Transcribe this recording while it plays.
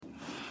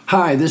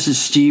Hi, this is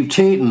Steve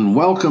Tayton.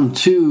 Welcome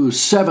to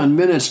 7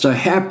 Minutes to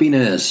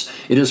Happiness.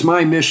 It is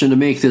my mission to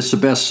make this the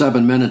best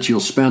 7 minutes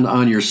you'll spend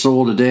on your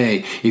soul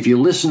today. If you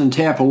listen and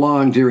tap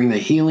along during the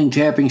healing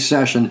tapping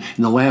session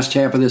in the last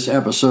half of this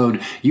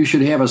episode, you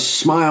should have a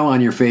smile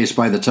on your face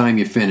by the time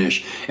you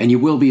finish, and you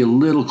will be a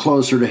little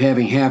closer to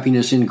having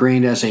happiness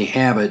ingrained as a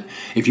habit.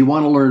 If you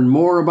want to learn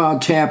more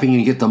about tapping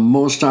and get the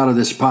most out of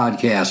this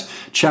podcast,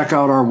 check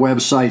out our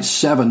website,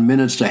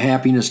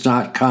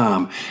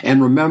 7minutstohappiness.com.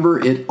 And remember,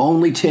 it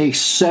only takes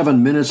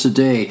 7 minutes a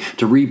day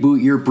to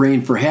reboot your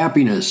brain for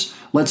happiness.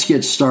 Let's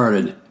get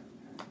started.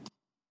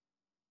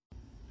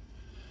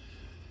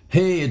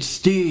 Hey, it's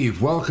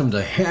Steve. Welcome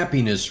to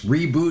Happiness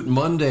Reboot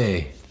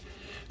Monday.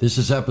 This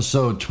is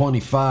episode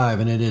 25,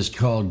 and it is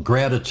called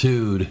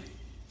Gratitude.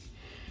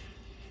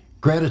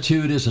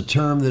 Gratitude is a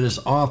term that is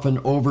often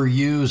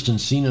overused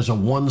and seen as a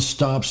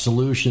one-stop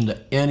solution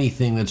to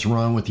anything that's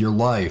wrong with your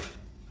life.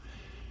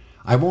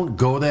 I won't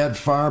go that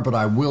far, but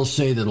I will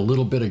say that a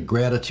little bit of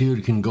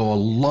gratitude can go a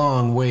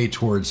long way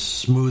towards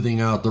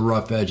smoothing out the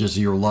rough edges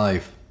of your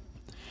life.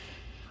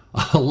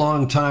 A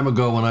long time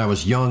ago when I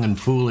was young and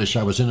foolish,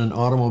 I was in an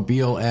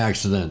automobile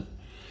accident.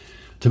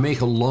 To make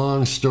a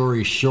long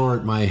story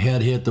short, my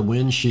head hit the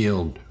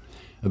windshield.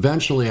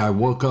 Eventually, I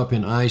woke up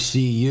in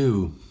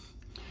ICU.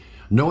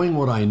 Knowing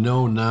what I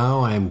know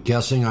now, I am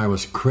guessing I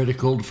was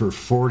criticaled for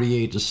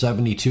 48 to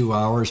 72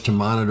 hours to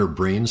monitor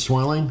brain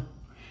swelling.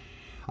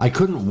 I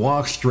couldn't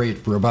walk straight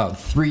for about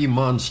 3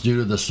 months due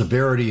to the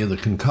severity of the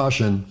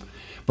concussion,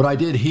 but I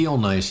did heal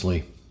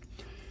nicely.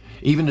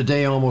 Even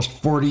today, almost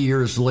 40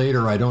 years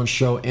later, I don't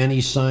show any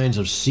signs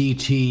of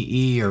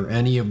CTE or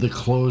any of the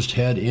closed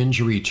head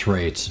injury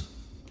traits.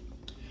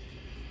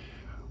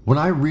 When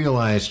I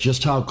realized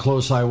just how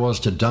close I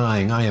was to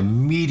dying, I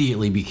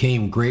immediately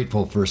became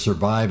grateful for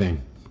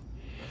surviving.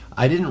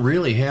 I didn't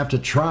really have to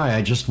try,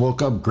 I just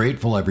woke up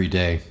grateful every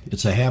day.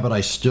 It's a habit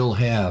I still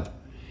have.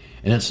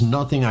 And it's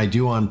nothing I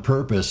do on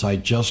purpose, I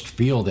just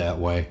feel that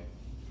way.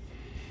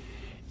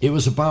 It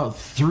was about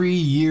 3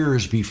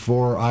 years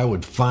before I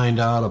would find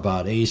out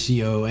about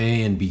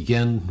ACOA and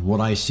begin what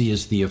I see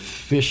as the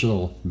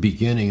official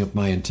beginning of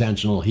my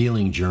intentional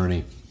healing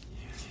journey.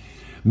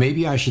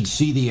 Maybe I should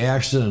see the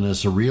accident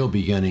as a real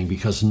beginning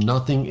because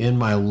nothing in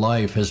my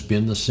life has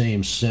been the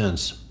same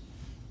since.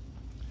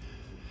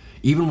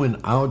 Even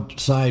when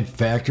outside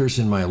factors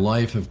in my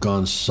life have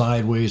gone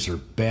sideways or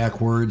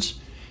backwards,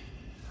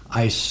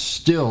 I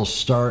still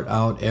start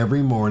out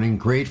every morning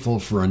grateful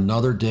for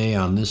another day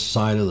on this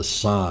side of the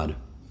sod.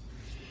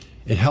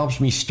 It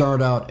helps me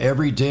start out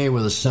every day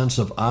with a sense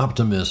of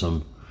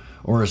optimism,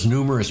 or as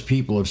numerous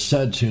people have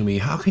said to me,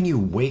 how can you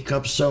wake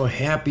up so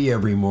happy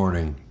every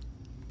morning?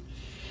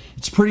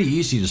 It's pretty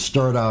easy to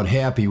start out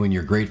happy when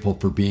you're grateful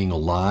for being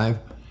alive.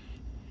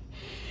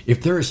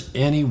 If there is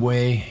any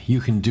way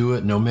you can do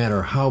it, no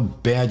matter how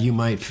bad you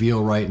might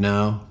feel right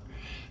now,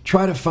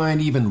 try to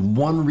find even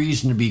one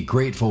reason to be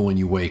grateful when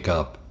you wake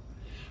up.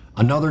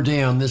 Another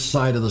day on this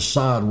side of the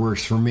sod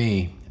works for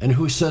me, and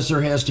who says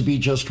there has to be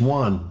just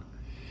one?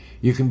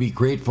 You can be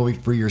grateful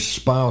for your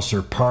spouse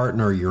or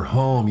partner, your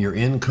home, your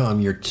income,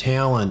 your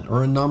talent,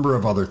 or a number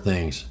of other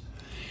things.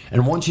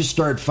 And once you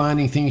start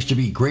finding things to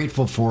be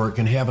grateful for, it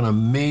can have an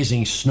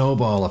amazing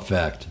snowball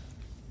effect.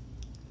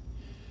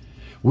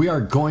 We are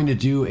going to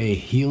do a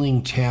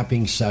healing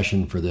tapping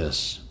session for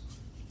this.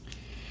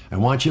 I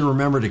want you to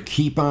remember to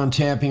keep on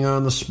tapping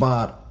on the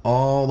spot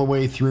all the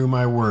way through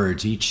my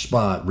words, each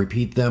spot.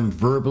 Repeat them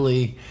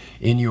verbally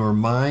in your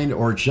mind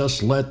or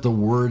just let the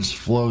words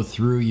flow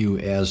through you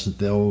as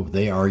though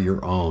they are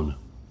your own.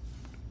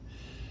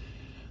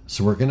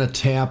 So we're going to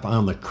tap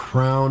on the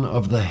crown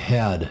of the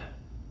head.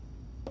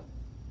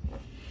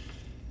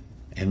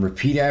 And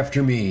repeat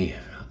after me.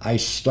 I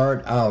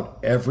start out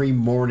every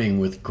morning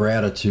with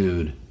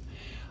gratitude.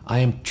 I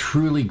am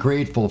truly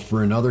grateful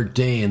for another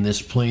day in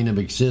this plane of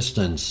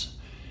existence.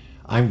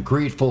 I'm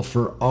grateful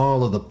for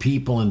all of the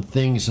people and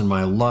things in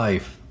my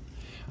life.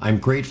 I'm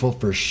grateful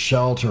for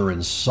shelter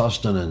and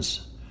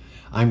sustenance.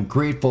 I'm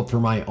grateful for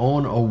my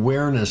own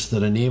awareness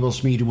that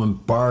enables me to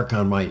embark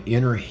on my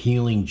inner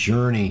healing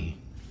journey.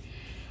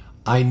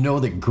 I know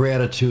that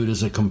gratitude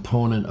is a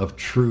component of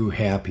true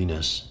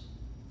happiness.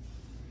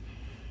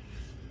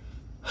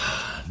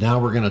 Now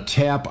we're going to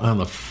tap on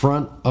the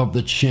front of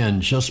the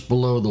chin, just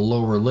below the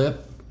lower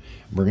lip.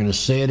 We're going to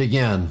say it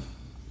again.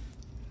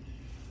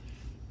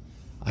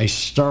 I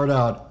start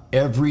out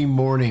every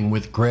morning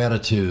with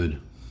gratitude.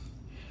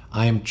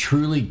 I am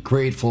truly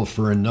grateful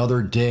for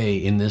another day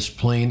in this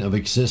plane of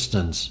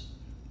existence.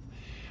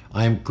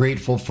 I am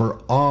grateful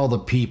for all the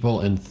people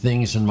and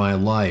things in my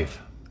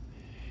life.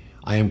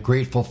 I am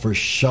grateful for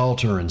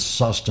shelter and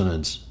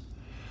sustenance.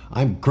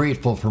 I'm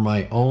grateful for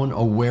my own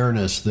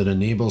awareness that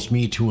enables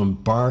me to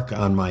embark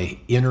on my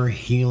inner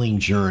healing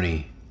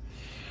journey.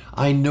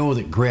 I know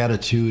that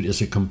gratitude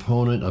is a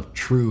component of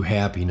true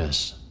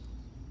happiness.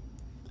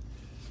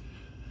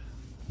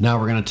 Now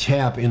we're going to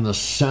tap in the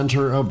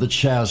center of the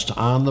chest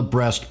on the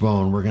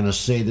breastbone. We're going to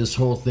say this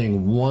whole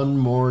thing one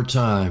more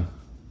time.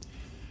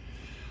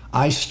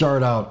 I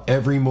start out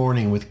every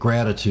morning with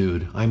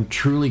gratitude. I'm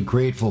truly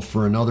grateful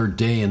for another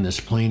day in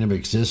this plane of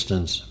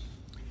existence.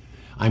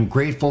 I'm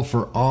grateful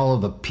for all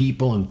of the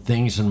people and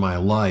things in my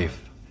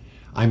life.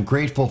 I'm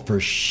grateful for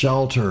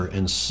shelter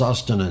and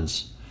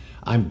sustenance.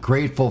 I'm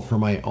grateful for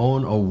my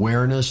own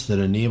awareness that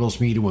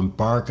enables me to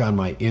embark on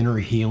my inner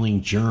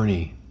healing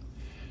journey.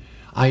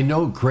 I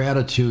know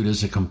gratitude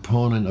is a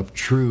component of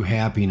true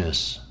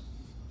happiness.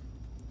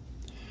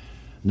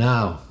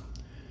 Now,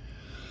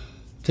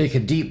 take a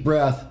deep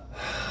breath,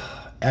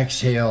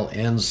 exhale,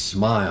 and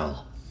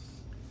smile.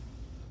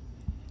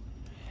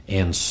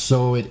 And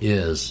so it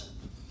is.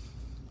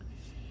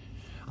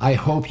 I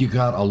hope you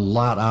got a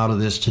lot out of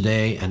this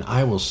today, and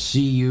I will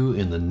see you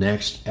in the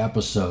next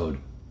episode.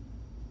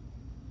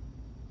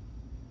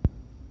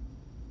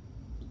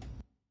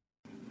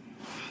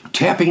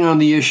 Tapping on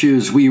the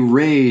issues we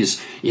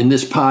raise in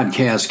this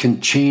podcast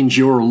can change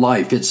your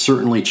life. It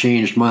certainly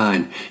changed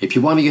mine. If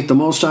you want to get the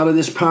most out of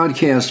this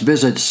podcast,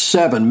 visit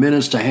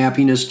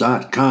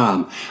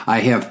 7minutetohappiness.com. I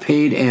have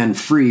paid and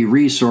free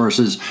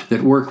resources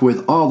that work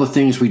with all the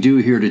things we do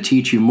here to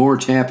teach you more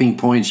tapping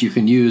points you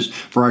can use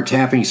for our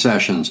tapping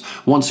sessions.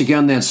 Once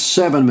again, that's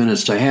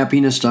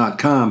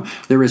 7minutetohappiness.com.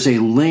 There is a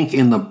link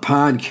in the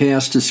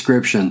podcast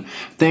description.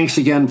 Thanks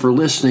again for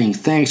listening.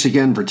 Thanks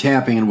again for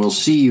tapping, and we'll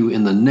see you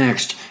in the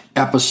next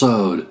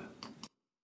episode.